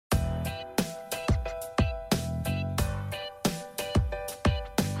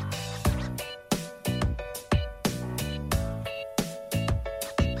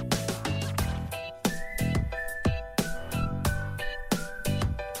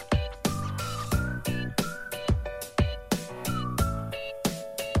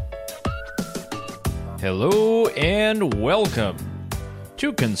Hello and welcome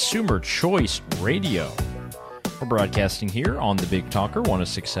to Consumer Choice Radio. We're broadcasting here on the Big Talker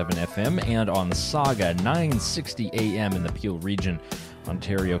 106.7 FM and on Saga 960 AM in the Peel region,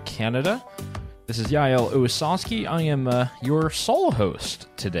 Ontario, Canada. This is Yael Osaski. I am your sole host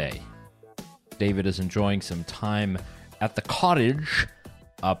today. David is enjoying some time at the cottage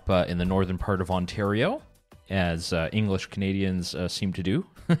up in the northern part of Ontario, as English Canadians seem to do.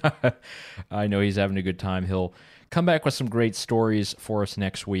 I know he's having a good time. He'll come back with some great stories for us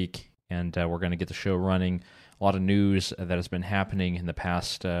next week, and we're going to get the show running. A lot of news that has been happening in the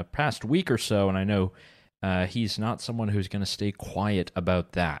past week or so, and I know he's not someone who's going to stay quiet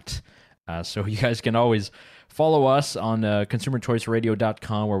about that. So you guys can always follow us on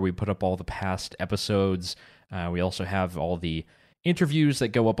consumerchoiceradio.com, where we put up all the past episodes. We also have all the interviews that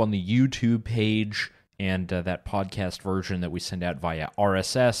go up on the YouTube page, and that podcast version that we send out via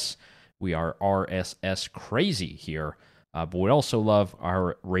RSS. We are RSS crazy here, but we also love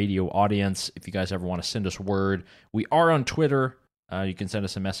our radio audience. If you guys ever want to send us word, we are on Twitter. You can send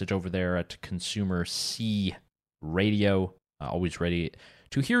us a message over there at Consumer C Radio. Always ready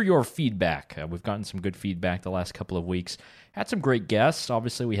to hear your feedback. We've gotten some good feedback the last couple of weeks. Had some great guests.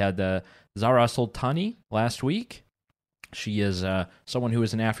 Obviously, we had Zara Soltani last week. She is someone who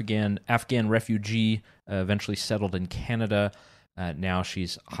is an Afghan refugee, eventually settled in Canada. Now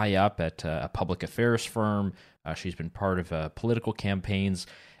she's high up at a public affairs firm. She's been part of political campaigns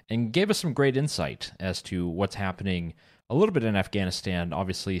and gave us some great insight as to what's happening a little bit in Afghanistan.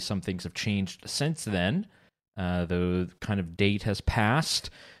 Obviously, some things have changed since then. The kind of date has passed.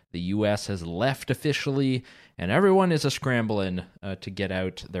 The U.S. has left officially, and everyone is scrambling to get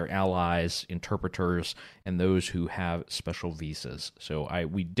out their allies, interpreters, and those who have special visas. So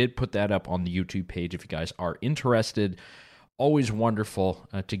we did put that up on the YouTube page if you guys are interested. Always wonderful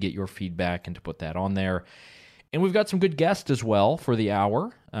to get your feedback and to put that on there. And we've got some good guests as well for the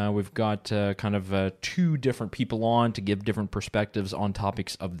hour. We've got two different people on to give different perspectives on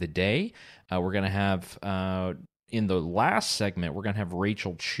topics of the day. We're going to have... In the last segment, we're going to have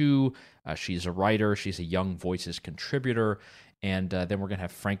Rachel Chu. She's a writer. She's a Young Voices contributor. And then we're going to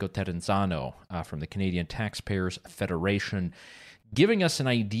have Franco Terenzano from the Canadian Taxpayers Federation giving us an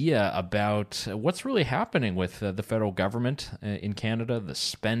idea about what's really happening with the federal government in Canada, the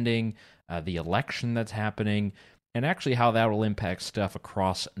spending, the election that's happening, and actually how that will impact stuff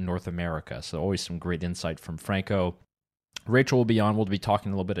across North America. So always some great insight from Franco. Rachel will be on. We'll be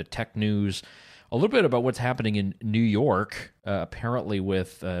talking a little bit of tech news, a little bit about what's happening in New York, apparently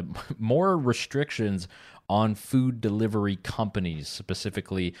with more restrictions on food delivery companies,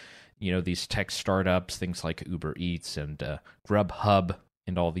 specifically, these tech startups, things like Uber Eats and Grubhub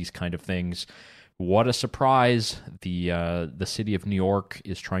and all these kind of things. What a surprise. The city of New York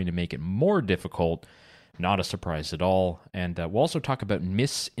is trying to make it more difficult. Not a surprise at all. And we'll also talk about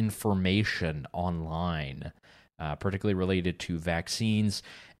misinformation online, particularly related to vaccines,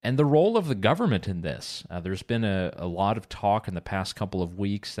 and the role of the government in this. There's been a lot of talk in the past couple of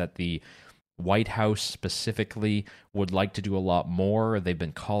weeks that the White House specifically would like to do a lot more. They've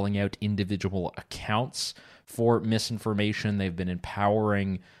been calling out individual accounts for misinformation. They've been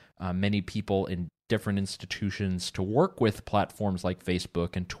empowering many people in different institutions to work with platforms like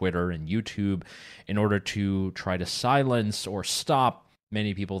Facebook and Twitter and YouTube in order to try to silence or stop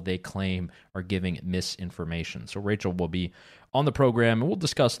many people they claim are giving misinformation. So Rachel will be on the program, and we'll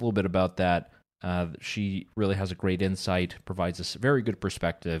discuss a little bit about that. She really has a great insight, provides us a very good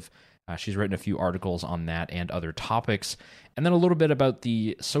perspective. She's written a few articles on that and other topics. And then a little bit about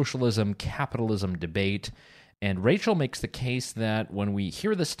the socialism-capitalism debate. And Rachel makes the case that when we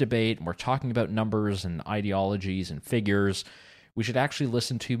hear this debate, and we're talking about numbers and ideologies and figures, we should actually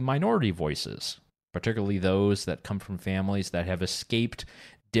listen to minority voices, particularly those that come from families that have escaped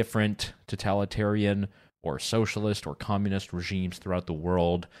different totalitarian or socialist or communist regimes throughout the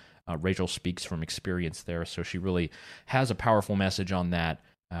world. Rachel speaks from experience there, so she really has a powerful message on that.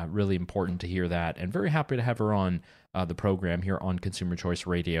 Really important to hear that, and very happy to have her on the program here on Consumer Choice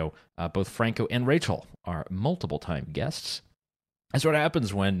Radio. Both Franco and Rachel are multiple-time guests. That's what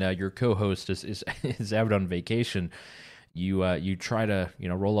happens when your co-host is out on vacation. You try to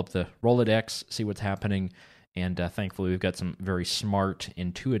roll up the Rolodex, see what's happening, and thankfully we've got some very smart,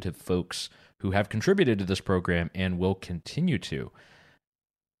 intuitive folks who have contributed to this program and will continue to.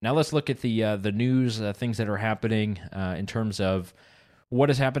 Now let's look at the news, things that are happening in terms of what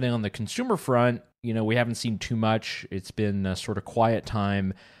is happening on the consumer front. We haven't seen too much. It's been a sort of quiet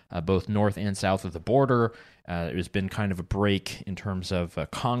time, both north and south of the border. There's been kind of a break in terms of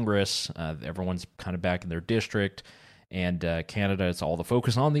Congress. Everyone's kind of back in their district. And Canada, it's all the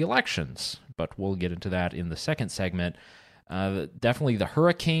focus on the elections. but we'll get into that in the second segment. Definitely the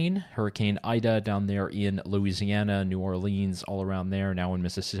Hurricane Ida down there in Louisiana, New Orleans, all around there, now in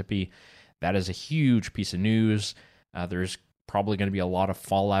Mississippi. That is a huge piece of news. There's probably going to be a lot of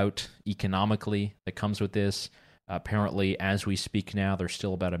fallout economically that comes with this. Apparently, as we speak now, there's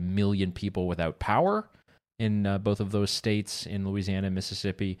still about 1 million people without power in both of those states, in Louisiana and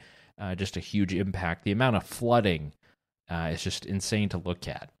Mississippi. Just a huge impact. The amount of flooding is just insane to look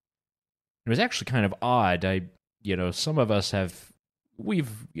at. It was actually kind of odd. Some of us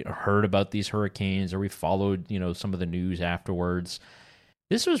we've heard about these hurricanes, or we followed, some of the news afterwards.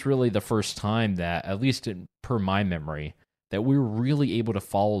 This was really the first time that, at least per my memory, that we were really able to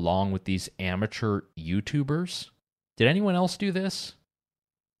follow along with these amateur YouTubers. Did anyone else do this?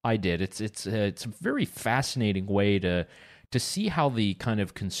 I did. It's a very fascinating way to see how the kind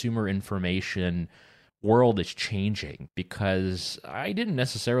of consumer information world is changing, because I didn't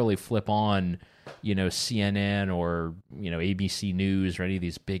necessarily flip on, CNN or, ABC News or any of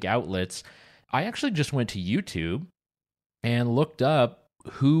these big outlets. I actually just went to YouTube and looked up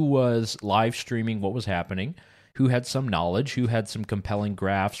who was live streaming what was happening, who had some knowledge, who had some compelling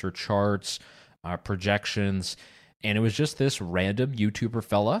graphs or charts, projections, and it was just this random YouTuber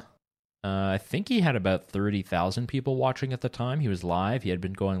fella. I think he had about 30,000 people watching at the time. He was live. He had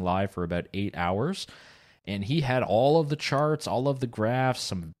been going live for about 8 hours, and he had all of the charts, all of the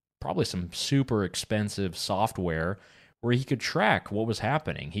graphs, probably some super expensive software where he could track what was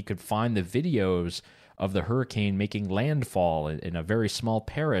happening. He could find the videos of the hurricane making landfall in a very small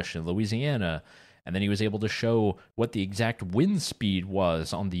parish in Louisiana, and then he was able to show what the exact wind speed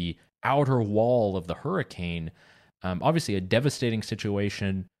was on the outer wall of the hurricane. Obviously, a devastating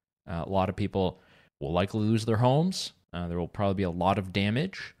situation. A lot of people will likely lose their homes. There will probably be a lot of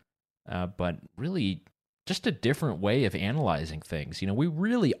damage, but really just a different way of analyzing things. We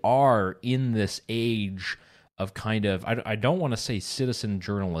really are in this age of kind of, I don't want to say citizen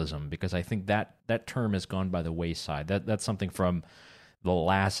journalism, because I think that term has gone by the wayside. That's something from the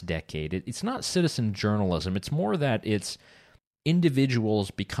last decade. It's not citizen journalism. It's more that it's individuals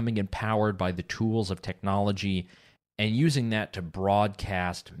becoming empowered by the tools of technology and using that to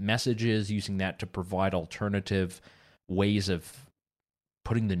broadcast messages, using that to provide alternative ways of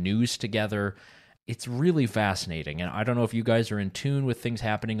putting the news together. It's really fascinating. And I don't know if you guys are in tune with things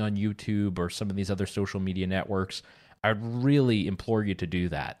happening on YouTube or some of these other social media networks. I'd really implore you to do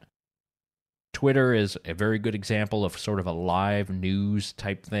that. Twitter is a very good example of sort of a live news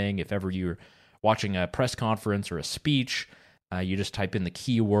type thing. If ever you're watching a press conference or a speech, you just type in the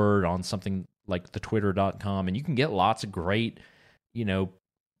keyword on something like the twitter.com, and you can get lots of great,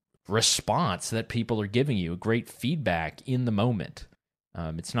 response that people are giving you, great feedback in the moment.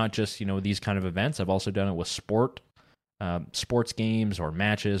 It's not just, these kind of events. I've also done it with sports games or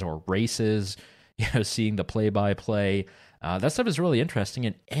matches or races, seeing the play-by-play. That stuff is really interesting,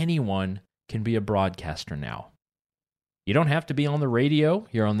 and anyone can be a broadcaster now. You don't have to be on the radio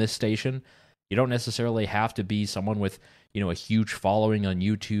here on this station. You don't necessarily have to be someone with, a huge following on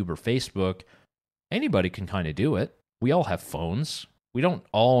YouTube or Facebook. Anybody can kind of do it. We all have phones. We don't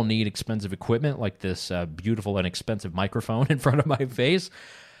all need expensive equipment like this beautiful and expensive microphone in front of my face.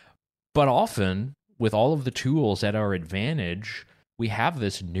 But often, with all of the tools at our advantage, we have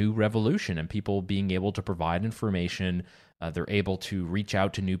this new revolution, and people being able to provide information. They're able to reach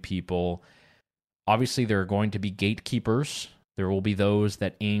out to new people. Obviously, there are going to be gatekeepers. There will be those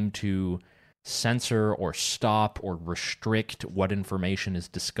that aim to censor or stop or restrict what information is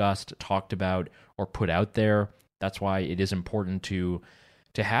discussed, talked about, or put out there. That's why it is important to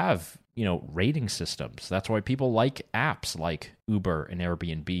have, rating systems. That's why people like apps like Uber and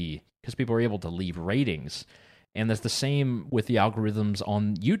Airbnb, because people are able to leave ratings. And that's the same with the algorithms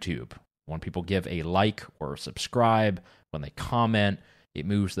on YouTube. When people give a like or subscribe, when they comment, it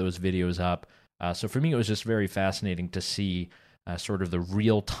moves those videos up. So for me, it was just very fascinating to see sort of the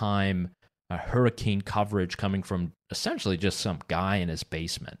real-time hurricane coverage coming from essentially just some guy in his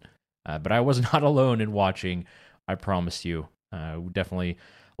basement. But I was not alone in watching, I promise you. Definitely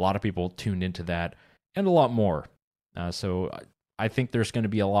a lot of people tuned into that, and a lot more. So I think there's going to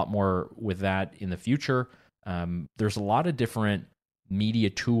be a lot more with that in the future. There's a lot of different media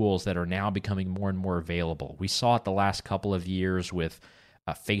tools that are now becoming more and more available. We saw it the last couple of years with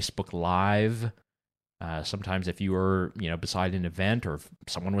Facebook Live. Sometimes if you were, beside an event, or if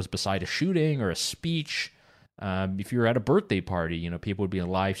someone was beside a shooting or a speech, if you were at a birthday party, people would be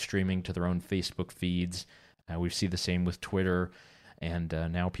live streaming to their own Facebook feeds. We see the same with Twitter, and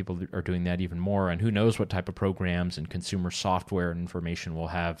now people are doing that even more. And who knows what type of programs and consumer software and information we'll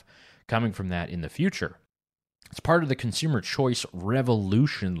have coming from that in the future. It's part of the consumer choice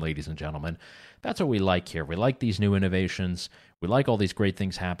revolution, ladies and gentlemen. That's what we like here. We like these new innovations. We like all these great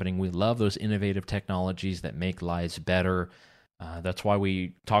things happening. We love those innovative technologies that make lives better. That's why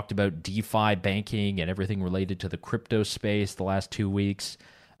we talked about DeFi banking and everything related to the crypto space the last 2 weeks,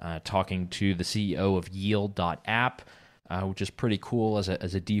 talking to the CEO of Yield.app, which is pretty cool as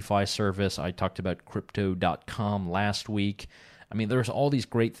a DeFi service. I talked about Crypto.com last week. I mean, there's all these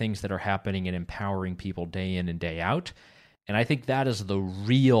great things that are happening and empowering people day in and day out. And I think that is the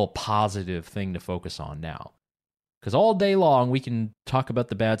real positive thing to focus on now. Because all day long, we can talk about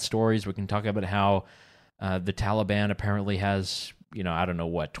the bad stories. We can talk about how the Taliban apparently has, I don't know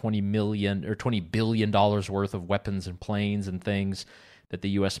what, $20 billion worth of weapons and planes and things that the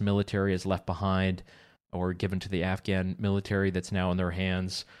U.S. military has left behind or given to the Afghan military that's now in their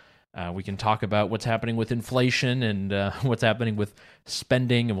hands. We can talk about what's happening with inflation and what's happening with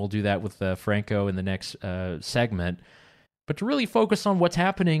spending, and we'll do that with Franco in the next segment. But to really focus on what's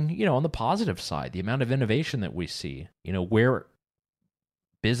happening, on the positive side, the amount of innovation that we see, where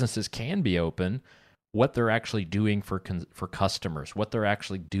businesses can be open, what they're actually doing for customers, what they're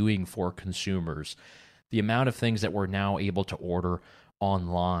actually doing for consumers, the amount of things that we're now able to order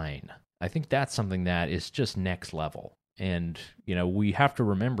online. I think that's something that is just next level. And, we have to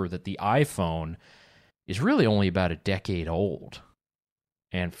remember that the iPhone is really only about a decade old.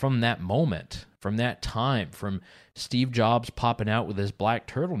 And from that moment, from that time, from Steve Jobs popping out with his black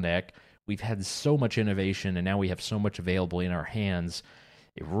turtleneck, we've had so much innovation, and now we have so much available in our hands.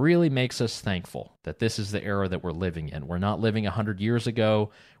 It really makes us thankful that this is the era that we're living in. We're not living 100 years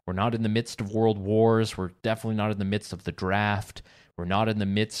ago. We're not in the midst of world wars. We're definitely not in the midst of the draft. We're not in the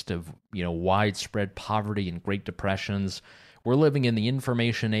midst of, widespread poverty and Great Depressions. We're living in the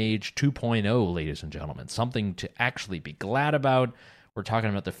information age 2.0, ladies and gentlemen, something to actually be glad about. We're talking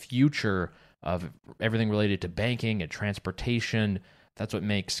about the future of everything related to banking and transportation. That's what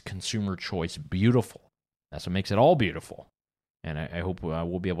makes consumer choice beautiful. That's what makes it all beautiful. And I hope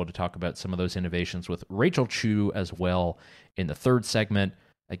we'll be able to talk about some of those innovations with Rachel Chu as well in the third segment.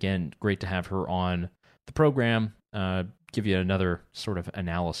 Again, great to have her on the program, give you another sort of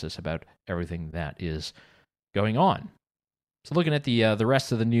analysis about everything that is going on. So looking at the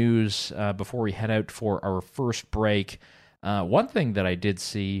rest of the news before we head out for our first break, one thing that I did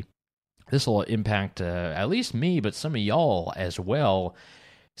see, this will impact at least me, but some of y'all as well,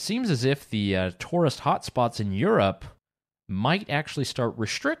 seems as if the tourist hotspots in Europe might actually start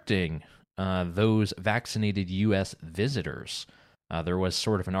restricting those vaccinated U.S. visitors. There was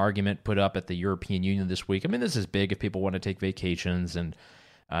sort of an argument put up at the European Union this week. I mean, this is big if people want to take vacations, and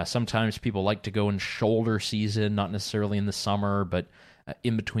sometimes people like to go in shoulder season, not necessarily in the summer, but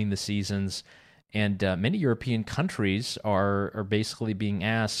in between the seasons. And many European countries are basically being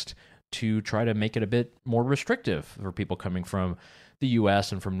asked to try to make it a bit more restrictive for people coming from the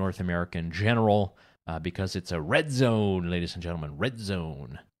U.S. and from North America in general, because it's a red zone, ladies and gentlemen, red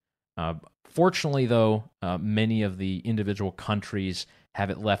zone. Fortunately, though, many of the individual countries have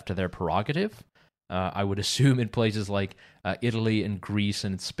it left to their prerogative. I would assume in places like Italy and Greece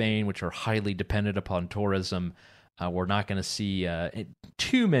and Spain, which are highly dependent upon tourism, we're not going to see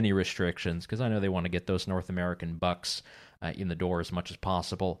too many restrictions, because I know they want to get those North American bucks in the door as much as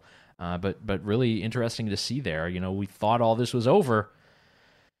possible. But really interesting to see there. We thought all this was over,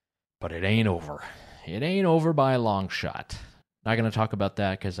 but it ain't over. It ain't over by a long shot. Not going to talk about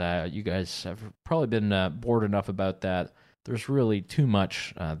that because you guys have probably been bored enough about that. There's really too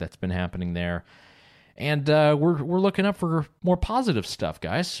much that's been happening there. And we're looking up for more positive stuff,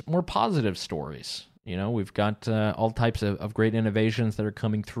 guys. More positive stories. We've got all types of great innovations that are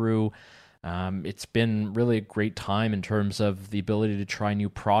coming through. It's been really a great time in terms of the ability to try new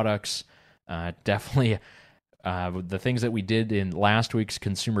products. Definitely the things that we did in last week's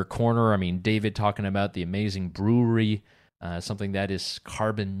Consumer Corner. I mean, David talking about the amazing brewery, something that is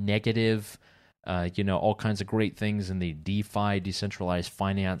carbon negative, all kinds of great things in the DeFi, decentralized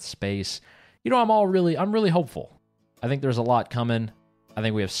finance space. I'm really hopeful. I think there's a lot coming. I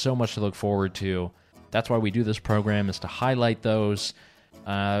think we have so much to look forward to. That's why we do this program, is to highlight those.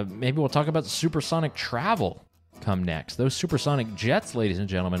 Maybe we'll talk about supersonic travel come next. Those supersonic jets, ladies and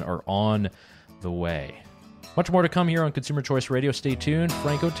gentlemen, are on the way. Much more to come here on Consumer Choice Radio. Stay tuned.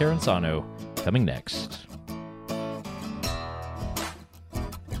 Franco Terenzano coming next.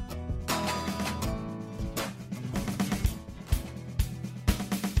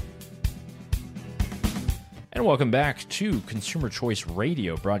 And welcome back to Consumer Choice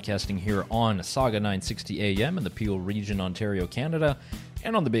Radio, broadcasting here on Saga 960 AM in the Peel Region, Ontario, Canada,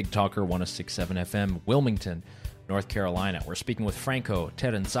 and on the Big Talker 106.7 FM, Wilmington, North Carolina. We're speaking with Franco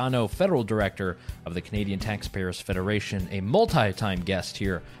Terenzano, Federal Director of the Canadian Taxpayers Federation, a multi-time guest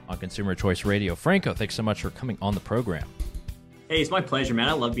here on Consumer Choice Radio. Franco, thanks so much for coming on the program. Hey, it's my pleasure, man.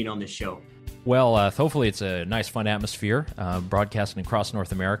 I love being on this show. Well, hopefully it's a nice, fun atmosphere, broadcasting across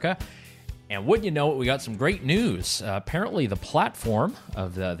North America. And wouldn't you know it, we got some great news. Apparently the platform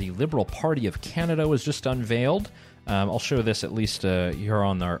of the Liberal Party of Canada was just unveiled. I'll show this at least here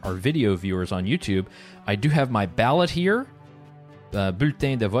on our video viewers on YouTube. I do have my ballot here,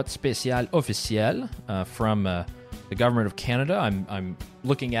 Bulletin de vote spécial officiel from the Government of Canada. I'm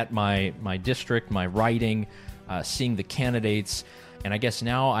looking at my district, my riding, seeing the candidates, and I guess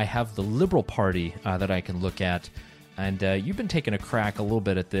now I have the Liberal Party that I can look at. And you've been taking a crack a little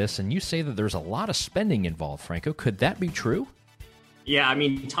bit at this, and you say that there's a lot of spending involved, Franco. Could that be true? Yeah, I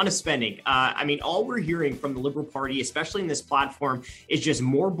mean, ton of spending. All we're hearing from the Liberal Party, especially in this platform, is just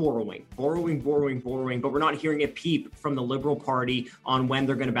more borrowing, but we're not hearing a peep from the Liberal Party on when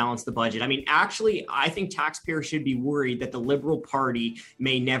they're going to balance the budget. I mean, actually, I think taxpayers should be worried that the Liberal Party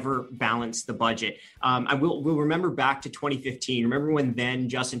may never balance the budget. We'll remember back to 2015. Remember when then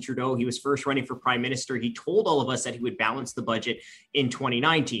Justin Trudeau, he was first running for Prime Minister, he told all of us that he would balance the budget in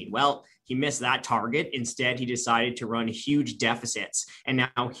 2019. Well, he missed that target. Instead, he decided to run huge deficits. And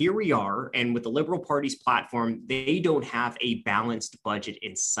now here we are. And with the Liberal Party's platform, they don't have a balanced budget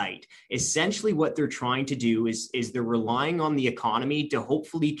in sight. Essentially, what they're trying to do is they're relying on the economy to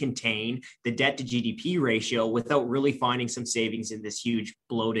hopefully contain the debt to GDP ratio without really finding some savings in this huge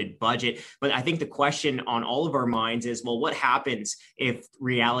bloated budget. But I think the question on all of our minds is, well, what happens if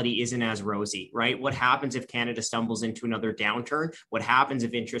reality isn't as rosy, right? What happens if Canada stumbles into another downturn? What happens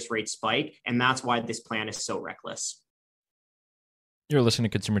if interest rates spike? And that's why this plan is so reckless. You're listening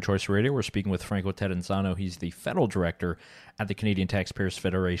to Consumer Choice Radio. We're speaking with Franco Terenzano. He's the Federal Director at the Canadian Taxpayers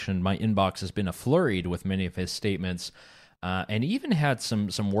Federation. My inbox has been flurried with many of his statements, and he even had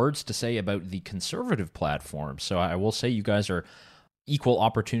some words to say about the Conservative platform. So I will say you guys are equal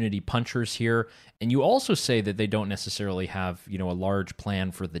opportunity punchers here. And you also say that they don't necessarily have, a large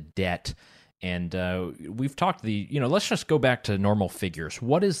plan for the debt. And we've talked let's just go back to normal figures.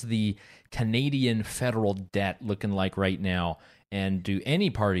 What is the Canadian federal debt looking like right now? And do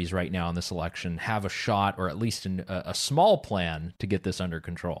any parties right now in this election have a shot, or at least a small plan to get this under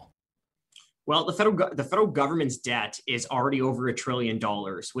control? Well, the federal government's debt is already over $1 trillion,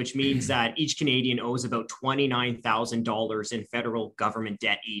 which means that each Canadian owes about $29,000 in federal government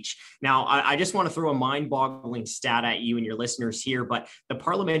debt each. Now, I just want to throw a mind-boggling stat at you and your listeners here, but the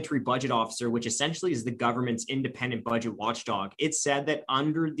Parliamentary Budget Officer, which essentially is the government's independent budget watchdog, it said that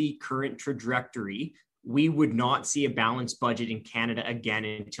under the current trajectory, we would not see a balanced budget in Canada again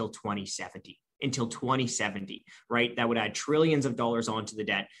until 2070. Right? That would add trillions of dollars onto the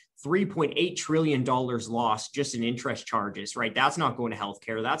debt. $3.8 trillion lost just in interest charges, right? That's not going to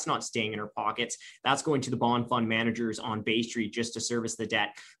healthcare. That's not staying in our pockets. That's going to the bond fund managers on Bay Street just to service the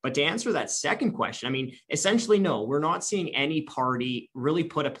debt. But to answer that second question, essentially, no, we're not seeing any party really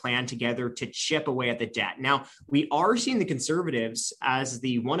put a plan together to chip away at the debt. Now, we are seeing the Conservatives as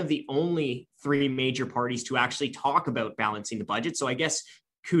one of the only three major parties to actually talk about balancing the budget. So I guess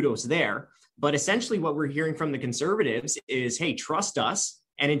kudos there. But essentially what we're hearing from the Conservatives is, hey, trust us,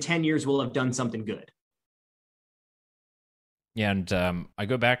 and in 10 years, we'll have done something good. Yeah, and I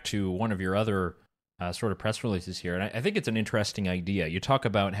go back to one of your other sort of press releases here, and I think it's an interesting idea. You talk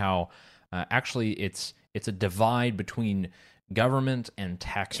about how actually it's a divide between government and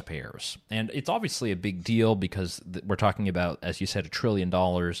taxpayers. And it's obviously a big deal because we're talking about, as you said, $1 trillion,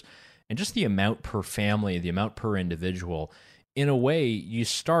 and just the amount per family, the amount per individual. In a way, you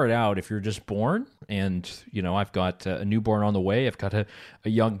start out, if you're just born, and, I've got a newborn on the way, I've got a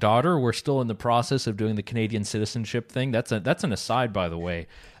young daughter, we're still in the process of doing the Canadian citizenship thing. That's an aside, by the way.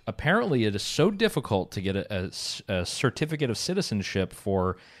 Apparently, it is so difficult to get a certificate of citizenship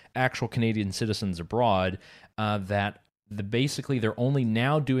for actual Canadian citizens abroad that basically they're only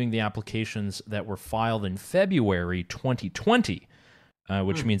now doing the applications that were filed in February 2020,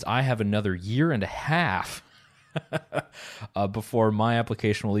 which means I have another year and a half before my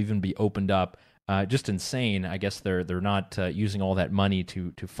application will even be opened up. Just insane. I guess they're not using all that money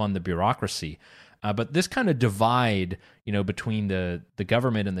to fund the bureaucracy. But this kind of divide, between the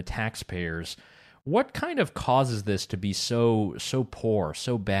government and the taxpayers, what kind of causes this to be so poor,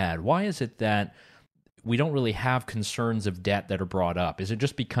 so bad? Why is it that we don't really have concerns of debt that are brought up? Is it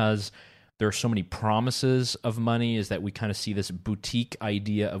just because there are so many promises of money? Is that we kind of see this boutique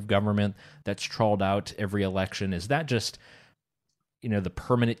idea of government that's trawled out every election? Is that just, the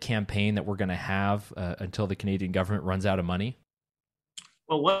permanent campaign that we're going to have until the Canadian government runs out of money?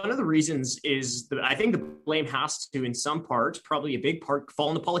 Well, one of the reasons is that I think the blame has to, in some part, probably a big part, fall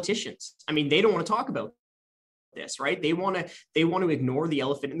on the politicians. I mean, they don't want to talk about this, right? They want to ignore the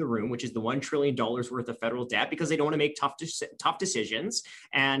elephant in the room, which is the $1 trillion worth of federal debt, because they don't want to make tough decisions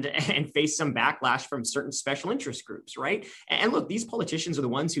and face some backlash from certain special interest groups, right? And look, these politicians are the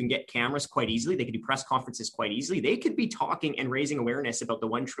ones who can get cameras quite easily. They can do press conferences quite easily. They could be talking and raising awareness about the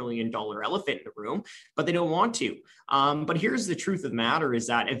 $1 trillion elephant in the room, but they don't want to. But here's the truth of the matter: is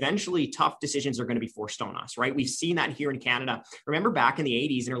that eventually tough decisions are going to be forced on us, right? We've seen that here in Canada. Remember back in the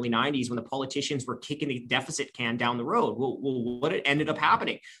 80s and early 90s when the politicians were kicking the deficit can down the road. Well, what ended up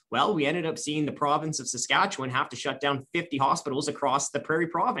happening? Well, we ended up seeing the province of Saskatchewan have to shut down 50 hospitals across the Prairie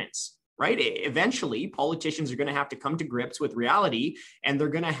Province, right? Eventually, politicians are going to have to come to grips with reality, and they're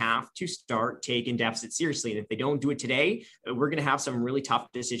going to have to start taking deficit seriously. And if they don't do it today, we're going to have some really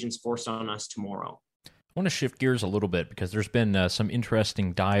tough decisions forced on us tomorrow. I want to shift gears a little bit because there's been some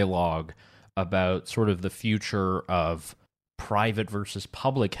interesting dialogue about sort of the future of private versus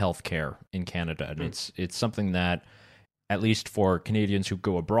public healthcare in Canada. And it's something that, at least for Canadians who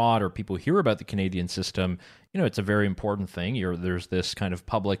go abroad or people who hear about the Canadian system, it's a very important thing. There's this kind of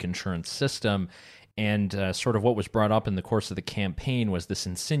public insurance system. And sort of what was brought up in the course of the campaign was this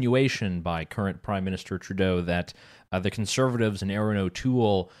insinuation by current Prime Minister Trudeau that the Conservatives and Erin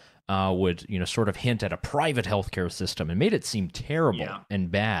O'Toole would, sort of hint at a private healthcare system and made it seem terrible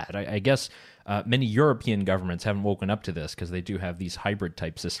and bad. I guess many European governments haven't woken up to this because they do have these hybrid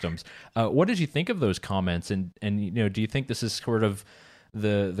type systems. What did you think of those comments? And do you think this is sort of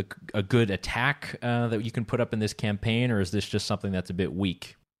a good attack that you can put up in this campaign, or is this just something that's a bit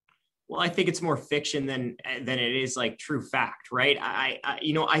weak? Well, I think it's more fiction than it is like true fact, right?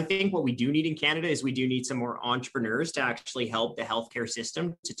 I think what we do need in Canada is we do need some more entrepreneurs to actually help the healthcare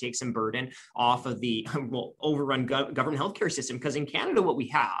system to take some burden off of the overrun government healthcare system. Because in Canada, what we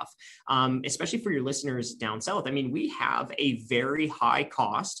have, especially for your listeners down south, I mean, we have a very high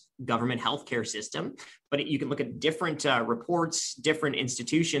cost government healthcare system, but you can look at different reports, different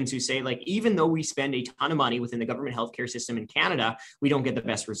institutions who say, like, even though we spend a ton of money within the government healthcare system in Canada, we don't get the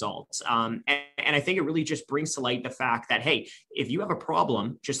best results. And I think it really just brings to light the fact that, hey, if you have a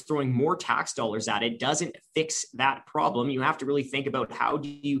problem, just throwing more tax dollars at it doesn't fix that problem. You have to really think about how do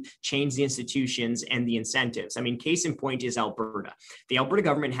you change the institutions and the incentives. I mean, case in point is Alberta. The Alberta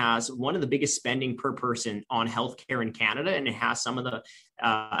government has one of the biggest spending per person on healthcare in Canada, and it has some of the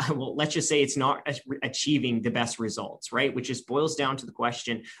well, let's just say it's not achieving the best results, right? Which just boils down to the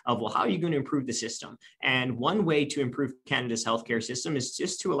question of, well, how are you going to improve the system? And one way to improve Canada's healthcare system is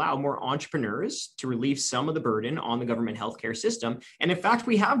just to allow more entrepreneurs to relieve some of the burden on the government healthcare system. And in fact,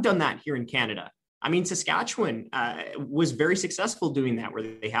 we have done that here in Canada. I mean, Saskatchewan was very successful doing that, where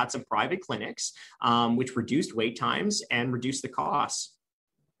they had some private clinics, which reduced wait times and reduced the costs.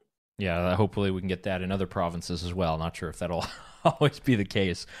 Yeah, hopefully we can get that in other provinces as well. Not sure if that'll always be the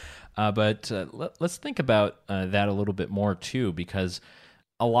case. But let's think about that a little bit more, too, because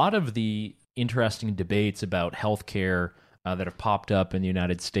a lot of the interesting debates about healthcare that have popped up in the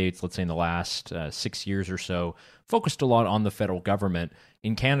United States, let's say in the last 6 years or so, focused a lot on the federal government.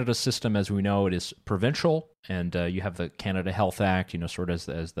 In Canada's system, as we know, it is provincial, and you have the Canada Health Act, sort of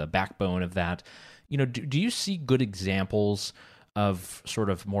as the backbone of that. Do you see good examples of sort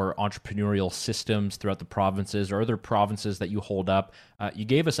of more entrepreneurial systems throughout the provinces, or other provinces that you hold up? You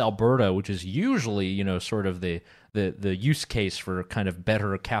gave us Alberta, which is usually, sort of the use case for kind of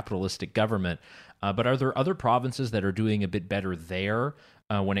better capitalistic government. But are there other provinces that are doing a bit better there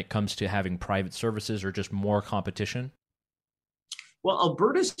when it comes to having private services or just more competition? Well,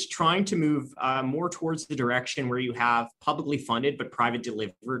 Alberta's trying to move more towards the direction where you have publicly funded but private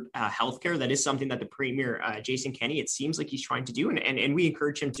delivered healthcare. That is something that the Premier, Jason Kenney, it seems like he's trying to do, and we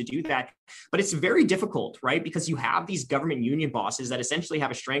encourage him to do that. But it's very difficult, right? Because you have these government union bosses that essentially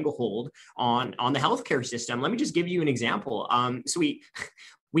have a stranglehold on the healthcare system. Let me just give you an example.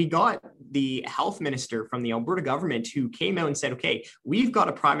 We got the health minister from the Alberta government who came out and said, okay, we've got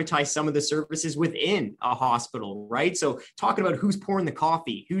to privatize some of the services within a hospital, right? So talking about who's pouring the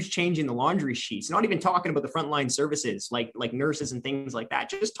coffee, who's changing the laundry sheets, not even talking about the frontline services like nurses and things like that,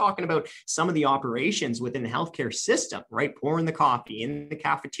 just talking about some of the operations within the healthcare system, right? Pouring the coffee in the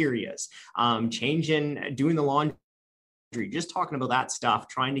cafeterias, doing the laundry, just talking about that stuff,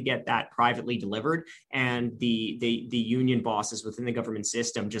 trying to get that privately delivered. And the union bosses within the government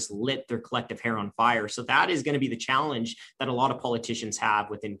system just lit their collective hair on fire. So that is going to be the challenge that a lot of politicians have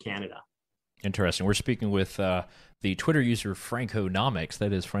within Canada. Interesting. We're speaking with the Twitter user Franconomics,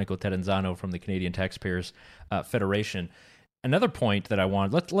 that is Franco Terenzano from the Canadian Taxpayers Federation. Another point that I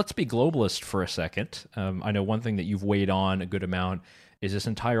want, let's be globalist for a second. I know one thing that you've weighed on a good amount is this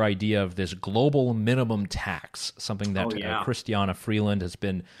entire idea of this global minimum tax, something that Christiana Freeland has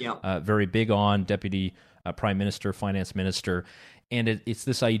been very big on, Deputy Prime Minister, Finance Minister. And it's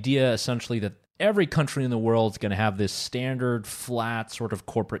this idea essentially that every country in the world is going to have this standard, flat sort of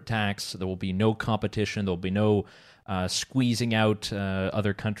corporate tax. There will be no competition. There will be no squeezing out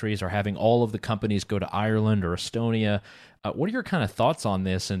other countries or having all of the companies go to Ireland or Estonia. What are your kind of thoughts on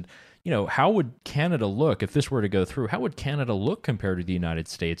this? And, how would Canada look if this were to go through? How would Canada look compared to the United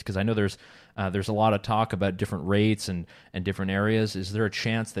States? Because I know there's a lot of talk about different rates and different areas. Is there a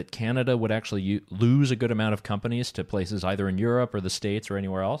chance that Canada would actually lose a good amount of companies to places either in Europe or the States or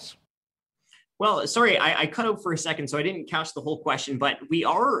anywhere else? Well, sorry, I cut out for a second, so I didn't catch the whole question, but we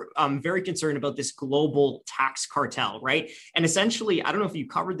are very concerned about this global tax cartel, right? And essentially, I don't know if you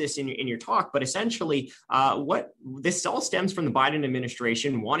covered this in your talk, but essentially what this all stems from the Biden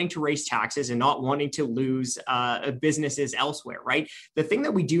administration wanting to raise taxes and not wanting to lose businesses elsewhere, right? The thing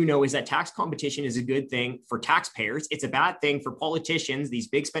that we do know is that tax competition is a good thing for taxpayers. It's a bad thing for politicians, these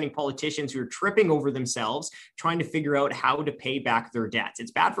big spending politicians who are tripping over themselves, trying to figure out how to pay back their debts. It's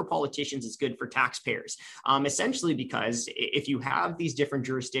bad for politicians. It's good for taxpayers, essentially because if you have these different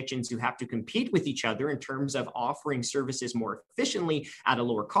jurisdictions who have to compete with each other in terms of offering services more efficiently at a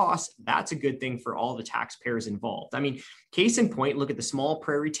lower cost, that's a good thing for all the taxpayers involved. I mean, case in point, look at the small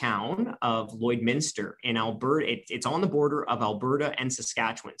prairie town of Lloydminster in Alberta. It's on the border of Alberta and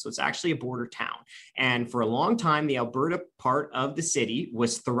Saskatchewan. So it's actually a border town. And for a long time, the Alberta part of the city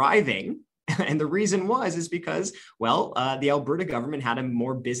was thriving. And the reason is because, the Alberta government had a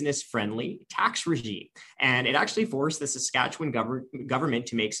more business-friendly tax regime, and it actually forced the Saskatchewan government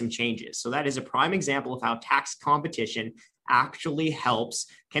to make some changes. So that is a prime example of how tax competition actually helps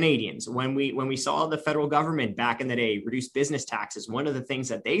Canadians. When we saw the federal government back in the day reduce business taxes, one of the things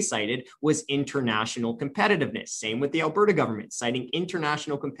that they cited was international competitiveness. Same with the Alberta government, citing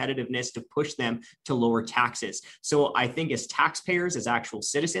international competitiveness to push them to lower taxes. So I think as taxpayers, as actual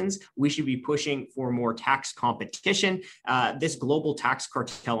citizens, we should be pushing for more tax competition. This global tax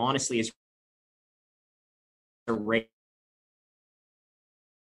cartel, honestly, is a rate.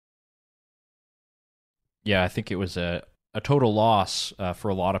 Yeah, I think it was a total loss for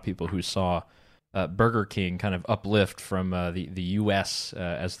a lot of people who saw Burger King kind of uplift from the U.S.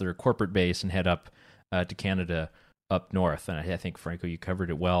 As their corporate base and head up to Canada up north. And I think, Franco, you covered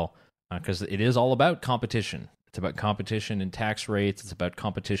it well because it is all about competition. It's about competition in tax rates. It's about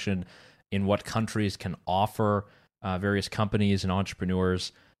competition in what countries can offer various companies and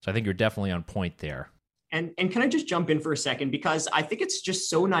entrepreneurs. So I think you're definitely on point there. And can I just jump in for a second? Because I think it's just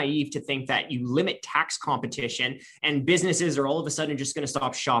so naive to think that you limit tax competition and businesses are all of a sudden just going to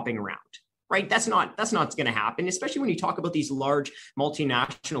stop shopping around, right? That's not going to happen, especially when you talk about these large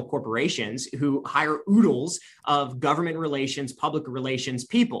multinational corporations who hire oodles of government relations, public relations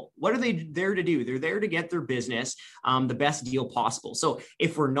people. What are they there to do? They're there to get their business the best deal possible. So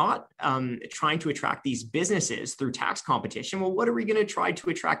if we're not trying to attract these businesses through tax competition, well, what are we going to try to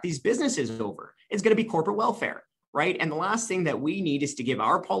attract these businesses over? It's going to be corporate welfare. Right. And the last thing that we need is to give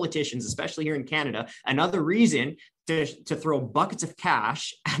our politicians, especially here in Canada, another reason to throw buckets of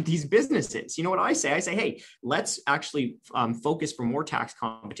cash at these businesses. You know what I say? I say, hey, let's actually focus for more tax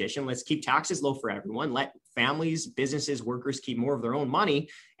competition. Let's keep taxes low for everyone. Let families, businesses, workers keep more of their own money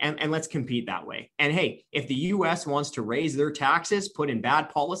and let's compete that way. And hey, if the U.S. wants to raise their taxes, put in bad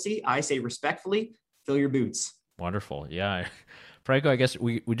policy, I say respectfully, fill your boots. Wonderful. Yeah. Franco, I guess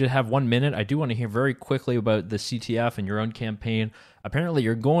we did have 1 minute. I do want to hear very quickly about the CTF and your own campaign. Apparently,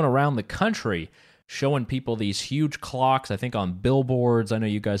 you're going around the country showing people these huge clocks, I think on billboards. I know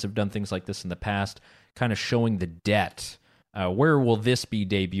you guys have done things like this in the past, kind of showing the debt. Where will this be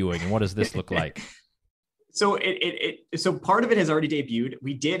debuting, and what does this look like? So so part of it has already debuted.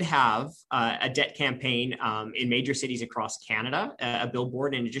 We did have a debt campaign in major cities across Canada, a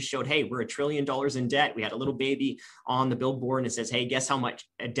billboard, and it just showed, hey, we're $1 trillion in debt. We had a little baby on the billboard and it says, hey, guess how much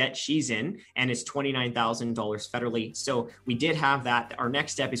debt she's in? And it's $29,000 federally. So we did have that. Our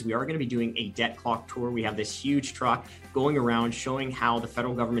next step is we are going to be doing a debt clock tour. We have this huge truck going around showing how the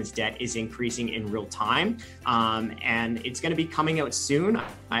federal government's debt is increasing in real time. And it's going to be coming out soon.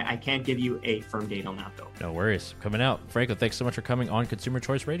 I can't give you a firm date on that, though. No worries. Coming out. Franco, thanks so much for coming on Consumer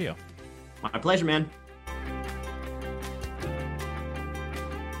Choice Radio. My pleasure, man.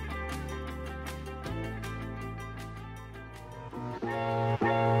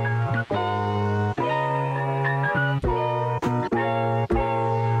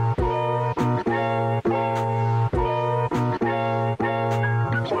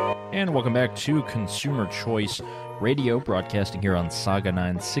 And welcome back to Consumer Choice Radio, broadcasting here on Saga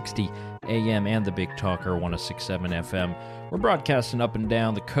 960 AM and the Big Talker 106.7 FM. We're broadcasting up and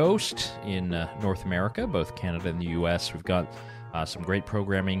down the coast in North America, both Canada and the U.S. We've got some great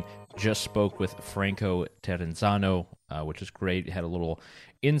programming. Just spoke with Franco Terenzano, which is great. Had a little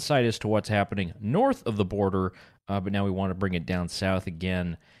insight as to what's happening north of the border, but now we want to bring it down south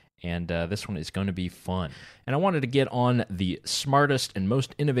again. And this one is going to be fun. And I wanted to get on the smartest and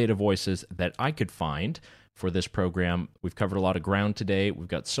most innovative voices that I could find for this program. We've covered a lot of ground today. We've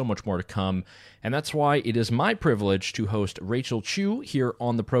got so much more to come. And that's why it is my privilege to host Rachel Chu here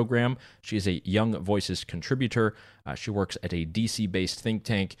on the program. She is a Young Voices contributor. She works at a DC-based think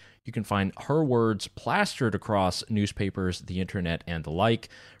tank. You can find her words plastered across newspapers, the internet, and the like.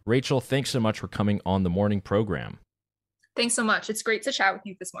 Rachel, thanks so much for coming on the morning program. Thanks so much. It's great to chat with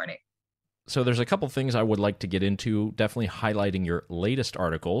you this morning. So there's a couple things I would like to get into, definitely highlighting your latest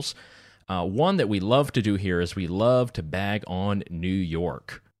articles. One that we love to do here is we love to bag on New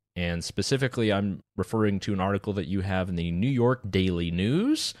York. And specifically, I'm referring to an article that you have in the New York Daily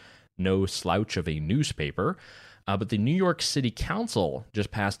News, no slouch of a newspaper. But the New York City Council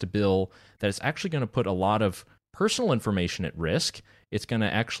just passed a bill that is actually going to put a lot of personal information at risk. It's going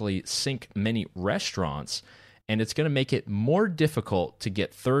to actually sink many restaurants, and it's going to make it more difficult to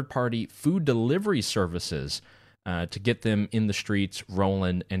get third-party food delivery services to get them in the streets,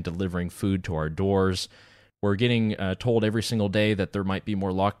 rolling and delivering food to our doors. We're getting told every single day that there might be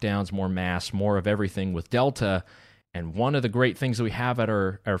more lockdowns, more masks, more of everything with Delta. And one of the great things that we have at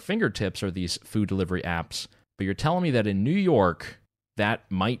our fingertips are these food delivery apps. But you're telling me that in New York, that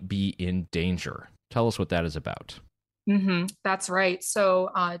might be in danger. Tell us what that is about. That's right. So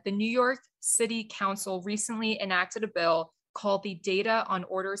the New York City Council recently enacted a bill called the Data on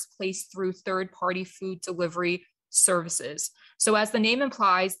Orders Placed Through Third-Party Food Delivery Services. So as the name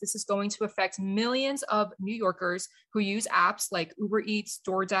implies, this is going to affect millions of New Yorkers who use apps like Uber Eats,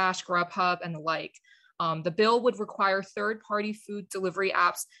 DoorDash, Grubhub, and the like. The bill would require third-party food delivery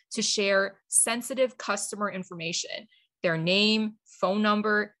apps to share sensitive customer information, their name, phone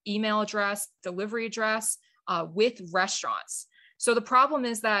number, email address, delivery address, with restaurants. So the problem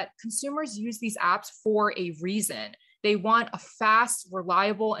is that consumers use these apps for a reason. They want a fast,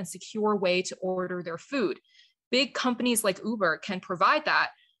 reliable, and secure way to order their food. Big companies like Uber can provide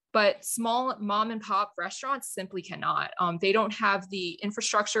that, but small mom and pop restaurants simply cannot. They don't have the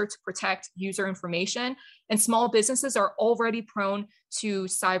infrastructure to protect user information, and small businesses are already prone to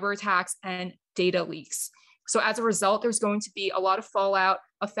cyber attacks and data leaks. So as a result, there's going to be a lot of fallout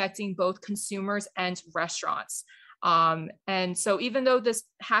affecting both consumers and restaurants. And so even though this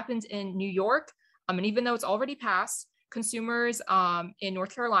happened in New York, and even though it's already passed, consumers in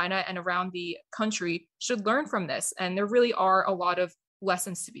North Carolina and around the country should learn from this. And there really are a lot of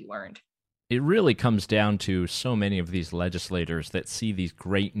lessons to be learned. It really comes down to so many of these legislators that see these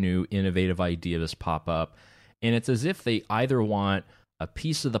great new innovative ideas pop up. And it's as if they either want a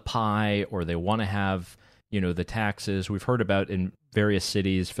piece of the pie or they want to have, the taxes. We've heard about in various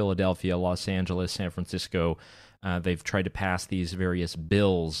cities, Philadelphia, Los Angeles, San Francisco, they've tried to pass these various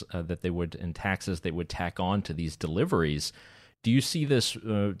bills and taxes they would tack on to these deliveries. Do you see this?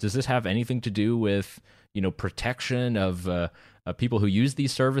 Does this have anything to do with, protection of people who use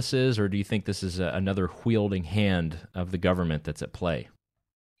these services, or do you think this is another wielding hand of the government that's at play?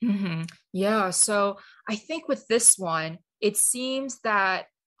 Yeah, so I think with this one, it seems that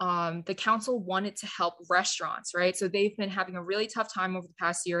the council wanted to help restaurants, right? So they've been having a really tough time over the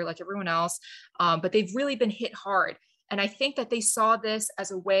past year, like everyone else, but they've really been hit hard. And I think that they saw this as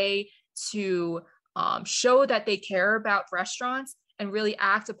a way to show that they care about restaurants and really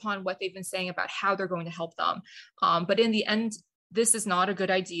act upon what they've been saying about how they're going to help them. But in the end, this is not a good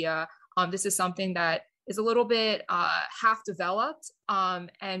idea. This is something that is a little bit half developed.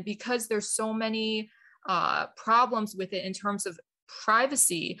 And because there's so many problems with it in terms of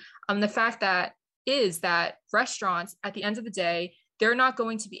privacy, the fact that restaurants, at the end of the day, they're not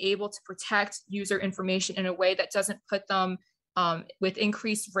going to be able to protect user information in a way that doesn't put them with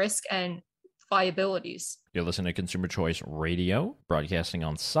increased risk and liabilities. You're listening to Consumer Choice Radio, broadcasting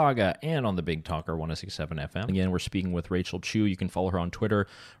on Saga and on the Big Talker 106.7 FM. Again, we're speaking with Rachel Chu. You can follow her on Twitter,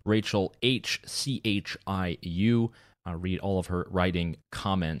 Rachel HCHIU. Read all of her writing,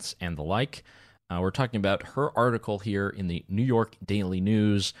 comments, and the like. We're talking about her article here in the New York Daily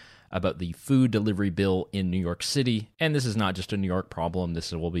News about the food delivery bill in New York City. And this is not just a New York problem.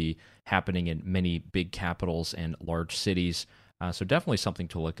 This will be happening in many big capitals and large cities. So definitely something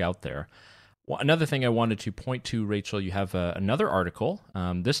to look out there. Well, another thing I wanted to point to, Rachel, you have another article.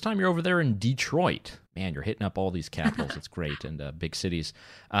 This time you're over there in Detroit. Man, you're hitting up all these capitals. It's great, and big cities.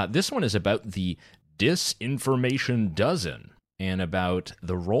 This one is about the Disinformation Dozen. and about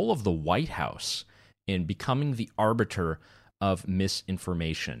the role of the White House in becoming the arbiter of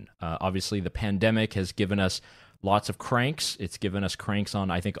misinformation. Obviously, the pandemic has given us lots of cranks. It's given us cranks on,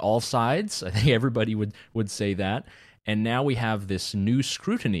 I think, all sides. I think everybody would say that. And now we have this new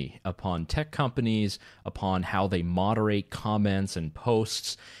scrutiny upon tech companies, upon how they moderate comments and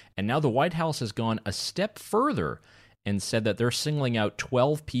posts. And now the White House has gone a step further and said that they're singling out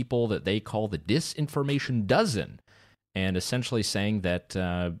 12 people that they call the Disinformation Dozen, and essentially saying that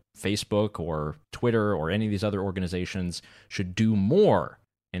Facebook or Twitter or any of these other organizations should do more,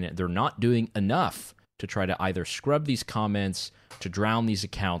 and they're not doing enough to try to either scrub these comments, to drown these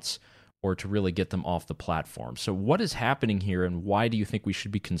accounts, or to really get them off the platform. So what is happening here, and why do you think we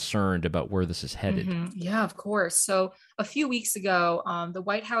should be concerned about where this is headed? Yeah, of course. So a few weeks ago, the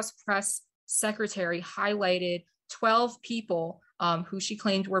White House press secretary highlighted 12 people who she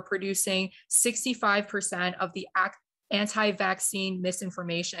claimed were producing 65% of the anti-vaccine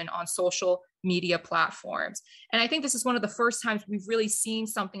misinformation on social media platforms. And I think this is one of the first times we've really seen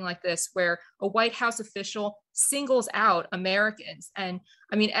something like this, where a White House official singles out Americans. And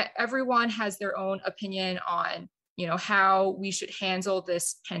I mean, everyone has their own opinion on, how we should handle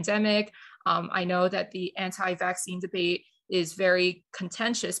this pandemic. I know that the anti-vaccine debate is very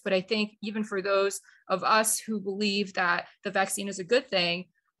contentious, but I think even for those of us who believe that the vaccine is a good thing,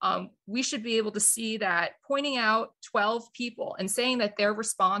 we should be able to see that pointing out 12 people and saying that they're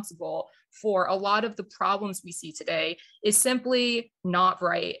responsible for a lot of the problems we see today is simply not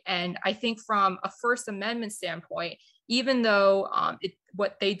right. And I think from a First Amendment standpoint, even though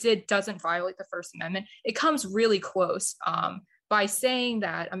what they did doesn't violate the First Amendment, it comes really close by saying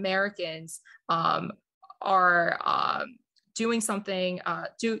that Americans are doing something,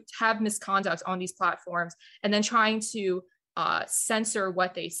 have misconduct on these platforms, and then trying to censor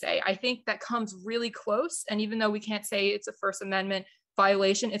what they say. I think that comes really close. And even though we can't say it's a First Amendment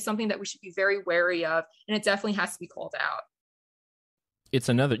violation, it's something that we should be very wary of. And it definitely has to be called out.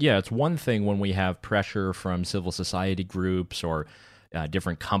 It's one thing when we have pressure from civil society groups or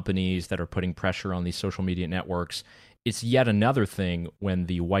different companies that are putting pressure on these social media networks. It's yet another thing when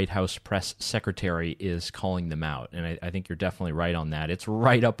the White House press secretary is calling them out. And I think you're definitely right on that. It's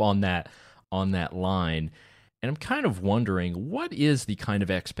right up on that line. And I'm kind of wondering, what is the kind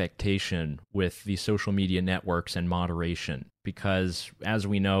of expectation with the social media networks and moderation? Because as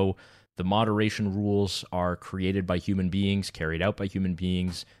we know, the moderation rules are created by human beings, carried out by human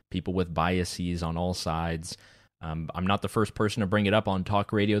beings, people with biases on all sides. I'm not the first person to bring it up on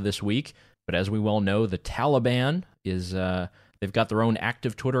talk radio this week, but as we well know, the Taliban is, they've got their own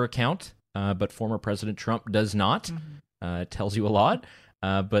active Twitter account, but former President Trump does not. It tells you a lot.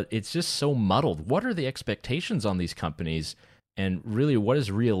 But it's just so muddled. What are the expectations on these companies, and really what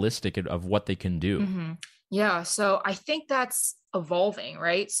is realistic of what they can do? Yeah, so I think that's evolving,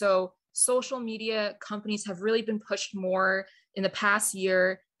 right? So social media companies have really been pushed more in the past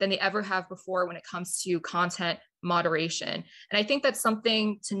year than they ever have before when it comes to content moderation. And I think that's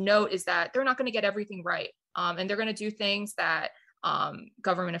something to note, is that they're not going to get everything right. And they're going to do things that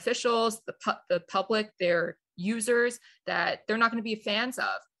government officials, the public, their users, that they're not going to be fans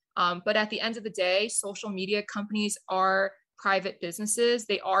of. But at the end of the day, social media companies are private businesses.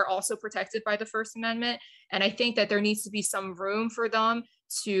 They are also protected by the First Amendment. And I think that there needs to be some room for them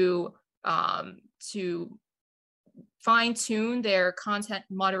to fine tune their content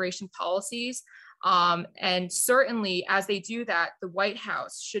moderation policies. And certainly as they do that, the White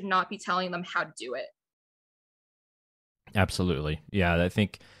House should not be telling them how to do it. Absolutely. Yeah, I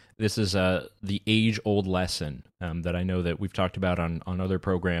think this is the age-old lesson that I know that we've talked about on other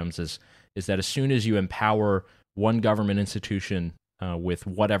programs is that as soon as you empower one government institution with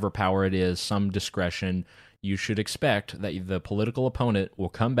whatever power it is, some discretion, you should expect that the political opponent will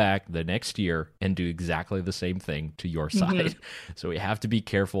come back the next year and do exactly the same thing to your side. So we have to be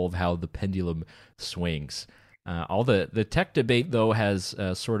careful of how the pendulum swings. All the tech debate, though, has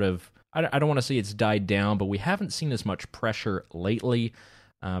sort of, I don't want to say it's died down, but we haven't seen as much pressure lately.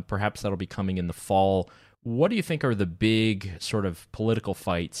 Perhaps that'll be coming in the fall. What do you think are the big sort of political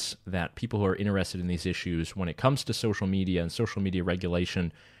fights that people who are interested in these issues when it comes to social media and social media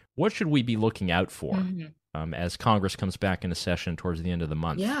regulation? What should we be looking out for as Congress comes back into session towards the end of the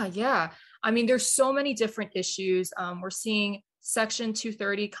month? Yeah. I mean, there's so many different issues. We're seeing Section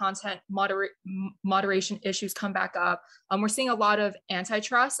 230 content moderation issues come back up. We're seeing a lot of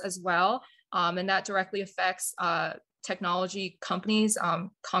antitrust as well, and that directly affects technology companies.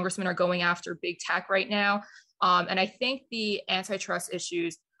 Congressmen are going after big tech right now. And I think the antitrust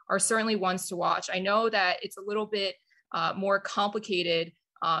issues are certainly ones to watch. I know that it's a little bit more complicated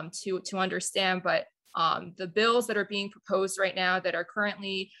to understand, but The bills that are being proposed right now that are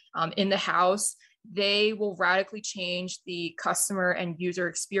currently in the House, they will radically change the customer and user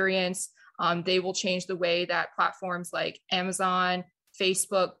experience. They will change the way that platforms like Amazon,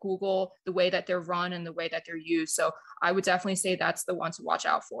 Facebook, Google, the way that they're run and the way that they're used. So I would definitely say that's the one to watch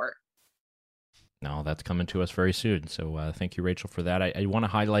out for. No, that's coming to us very soon. So thank you, Rachel, for that. I want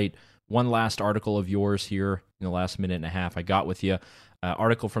to highlight one last article of yours here in the last minute and a half I got with you.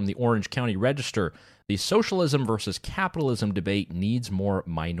 Article from the Orange County Register. The socialism versus capitalism debate needs more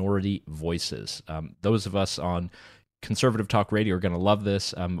minority voices. Those of us on Conservative Talk Radio are going to love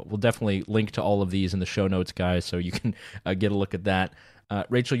this. We'll definitely link to all of these in the show notes, guys, so you can get a look at that.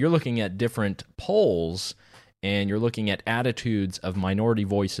 Rachel, you're looking at different polls, and you're looking at attitudes of minority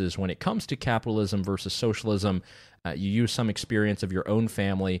voices when it comes to capitalism versus socialism. You use some experience of your own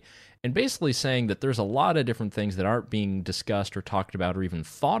family, and basically saying that there's a lot of different things that aren't being discussed or talked about or even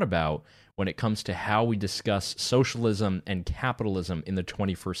thought about when it comes to how we discuss socialism and capitalism in the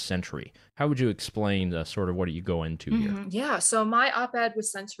 21st century. How would you explain sort of what you go into here? Yeah, so my op-ed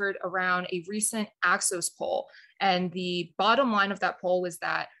was centered around a recent Axios poll. And the bottom line of that poll is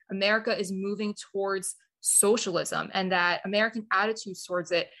that America is moving towards socialism and that American attitudes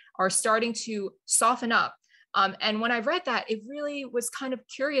towards it are starting to soften up. And when I read that, it really was kind of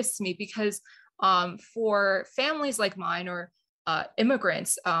curious to me because for families like mine or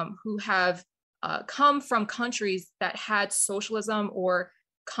immigrants who have come from countries that had socialism or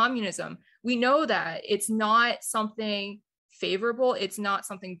communism, we know that it's not something favorable, it's not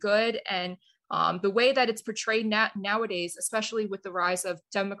something good. And the way that it's portrayed nowadays, especially with the rise of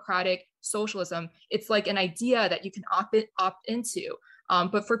democratic socialism, it's like an idea that you can opt into.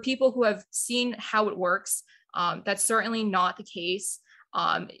 But for people who have seen how it works, that's certainly not the case.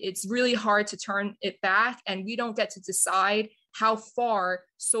 It's really hard to turn it back, and we don't get to decide how far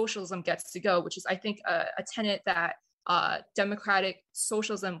socialism gets to go, which is, I think, a tenet that democratic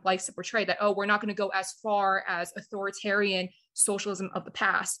socialism likes to portray, that, oh, we're not going to go as far as authoritarian socialism of the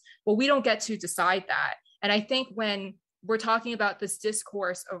past. Well, we don't get to decide that. And I think when we're talking about this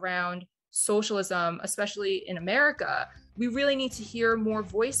discourse around socialism, especially in America, we really need to hear more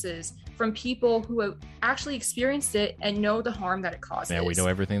voices from people who have actually experienced it and know the harm that it causes. Yeah, we know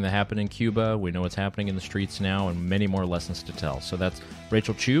everything that happened in Cuba. We know what's happening in the streets now, and many more lessons to tell. So that's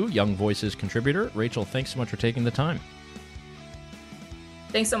Rachel Chu, Young Voices contributor. Rachel, thanks so much for taking the time.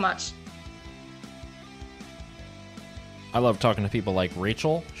 Thanks so much. I love talking to people like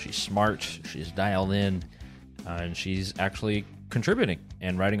Rachel. She's smart, she's dialed in, and she's actually contributing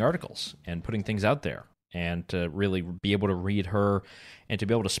and writing articles and putting things out there. And to really be able to read her and to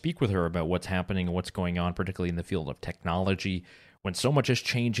be able to speak with her about what's happening and what's going on, particularly in the field of technology, when so much is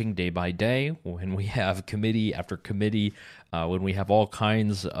changing day by day, when we have committee after committee, when we have all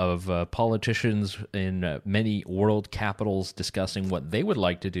kinds of politicians in many world capitals discussing what they would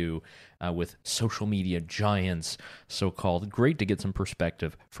like to do with social media giants, so-called. Great to get some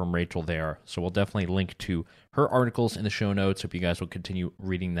perspective from Rachel there. So we'll definitely link to her articles in the show notes. Hope you guys will continue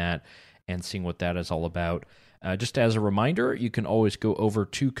reading that and seeing what that is all about. Just as a reminder, you can always go over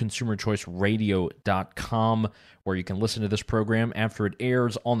to consumerchoiceradio.com where you can listen to this program after it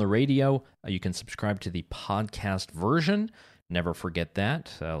airs on the radio. You can subscribe to the podcast version. Never forget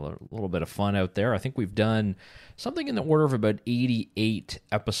that. A little bit of fun out there. I think we've done something in the order of about 88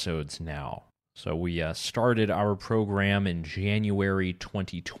 episodes now. So we started our program in January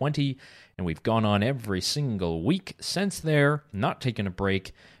 2020, and we've gone on every single week since there, not taking a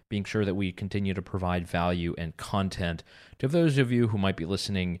break, being sure that we continue to provide value and content to those of you who might be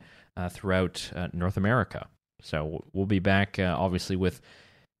listening throughout North America. So we'll be back, obviously, with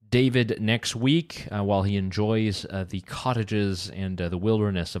David next week while he enjoys the cottages and the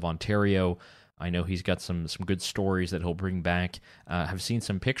wilderness of Ontario. I know he's got some good stories that he'll bring back. I've seen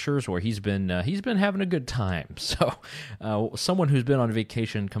some pictures where he's been having a good time. So someone who's been on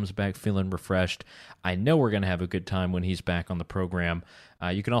vacation comes back feeling refreshed. I know we're going to have a good time when he's back on the program.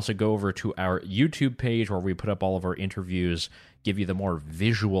 You can also go over to our YouTube page where we put up all of our interviews, give you the more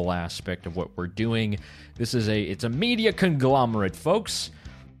visual aspect of what we're doing. It's a media conglomerate, folks.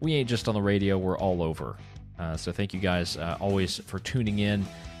 We ain't just on the radio, we're all over. So thank you guys always for tuning in.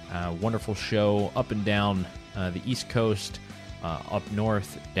 Wonderful show up and down the East Coast, up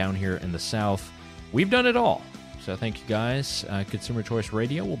north, down here in the South. We've done it all. So thank you guys. Consumer Choice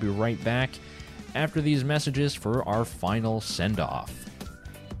Radio. We'll be right back after these messages for our final send-off.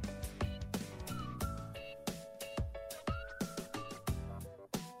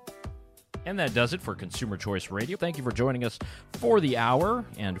 And that does it for Consumer Choice Radio. Thank you for joining us for the hour,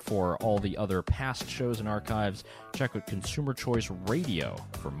 and for all the other past shows and archives, check out Consumer Choice Radio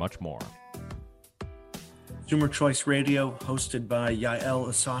for much more. Consumer Choice Radio, hosted by Yael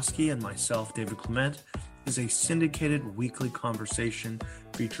Ossowski and myself, David Clement, is a syndicated weekly conversation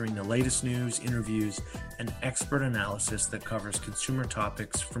featuring the latest news, interviews, and expert analysis that covers consumer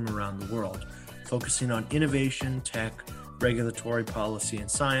topics from around the world, focusing on innovation, tech, regulatory policy, and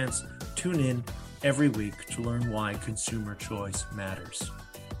science. Tune in every week to learn why consumer choice matters.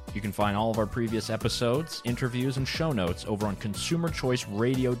 You can find all of our previous episodes, interviews, and show notes over on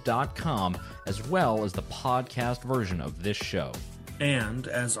consumerchoiceradio.com, as well as the podcast version of this show. And,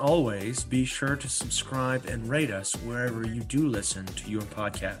 as always, be sure to subscribe and rate us wherever you do listen to your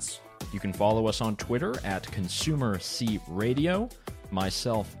podcasts. You can follow us on Twitter at ConsumerCRadio,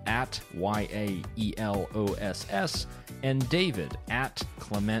 myself at YAELOSS, and David at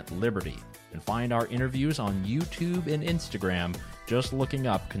Clement Liberty. And find our interviews on YouTube and Instagram, just looking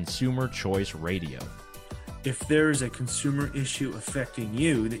up Consumer Choice Radio. If there is a consumer issue affecting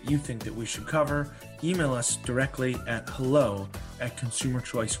you that you think that we should cover, email us directly at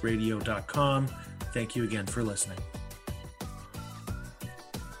hello@consumerchoiceradio.com. Thank you again for listening.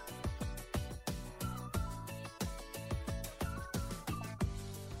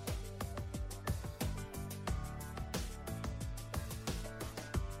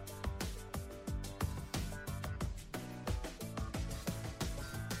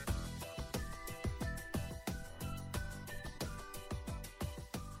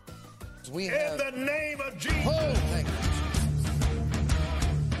 We have... In the name of Jesus. Oh, thank you.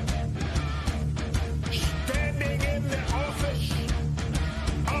 Standing in the office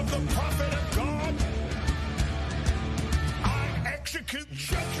of the prophet of God, I execute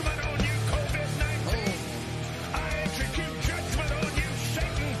judgment on you, COVID-19. I execute judgment on you,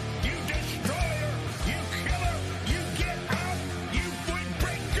 Satan, you destroyer, you killer, you get out, you would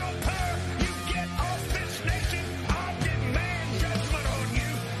break your power, you get off this nation. I demand judgment on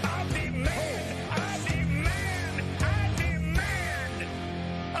you. I demand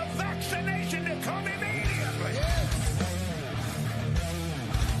a vaccination to come immediately.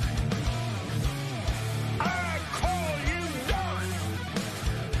 I call you done.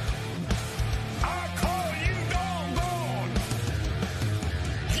 I call you doggone.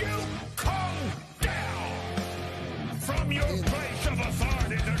 You come down from your place of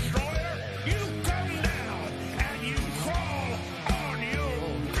authority, destroyer. You come down and you crawl on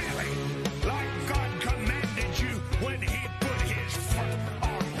your belly like God commanded you when he put his foot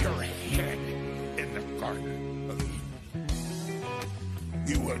on your head in the Garden of Eden.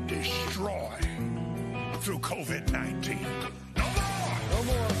 You were destroyed through COVID-19. No more! No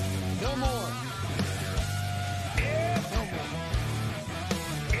more. No more. It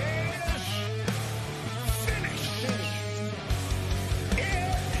is finished.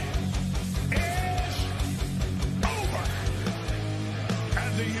 It is over.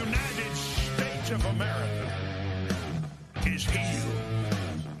 And the United States of America is healed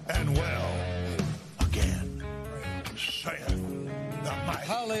and well again, saith the mighty.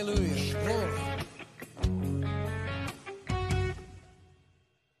 Hallelujah. Glory.